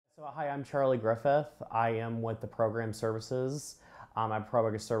So, hi, I'm Charlie Griffith. I am with the Program Services. I'm a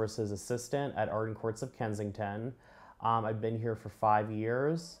Program Services Assistant at Arden Courts of Kensington. I've been here for 5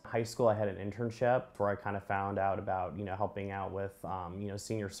 years. High school, I had an internship where I kind of found out about, helping out with,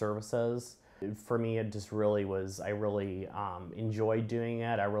 senior services. For me, it just really was, I really enjoyed doing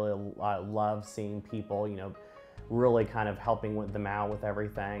it. I really love seeing people, really kind of helping them out with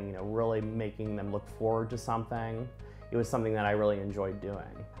everything, really making them look forward to something. It was something that I really enjoyed doing.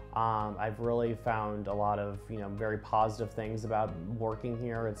 I've really found a lot of very positive things about working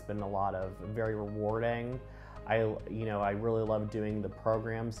here. It's been a lot of very rewarding. I really love doing the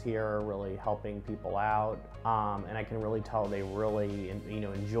programs here, really helping people out, and I can really tell they really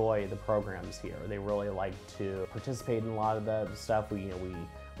enjoy the programs here. They really like to participate in a lot of the stuff. We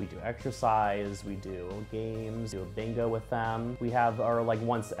do exercise, we do games, do a bingo with them. We have our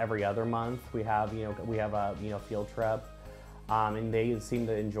once every other month we have a field trip. And they seem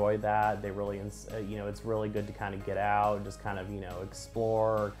to enjoy that. They really, it's really good to kind of get out, just kind of,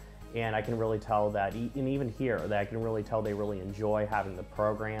 explore. And I can really tell that, and even here, that I can really tell they really enjoy having the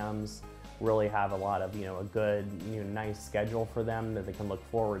programs, really have a lot of, a good, nice schedule for them that they can look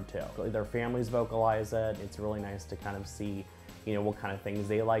forward to. Their families vocalize it. It's really nice to kind of see, what kind of things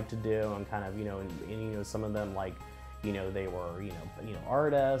they like to do, and kind of, and some of them they were,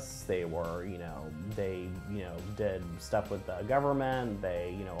 artists, they were, they, did stuff with the government,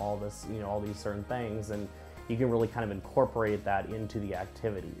 they, all these certain things, and you can really kind of incorporate that into the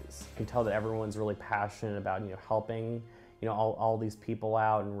activities. You can tell that everyone's really passionate about, helping, all these people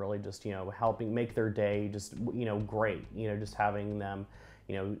out, and really just, helping make their day just, great, just having them,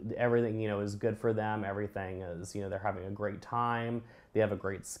 everything, is good for them. Everything is, they're having a great time. They have a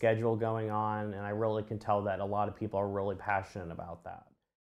great schedule going on, and I really can tell that a lot of people are really passionate about that.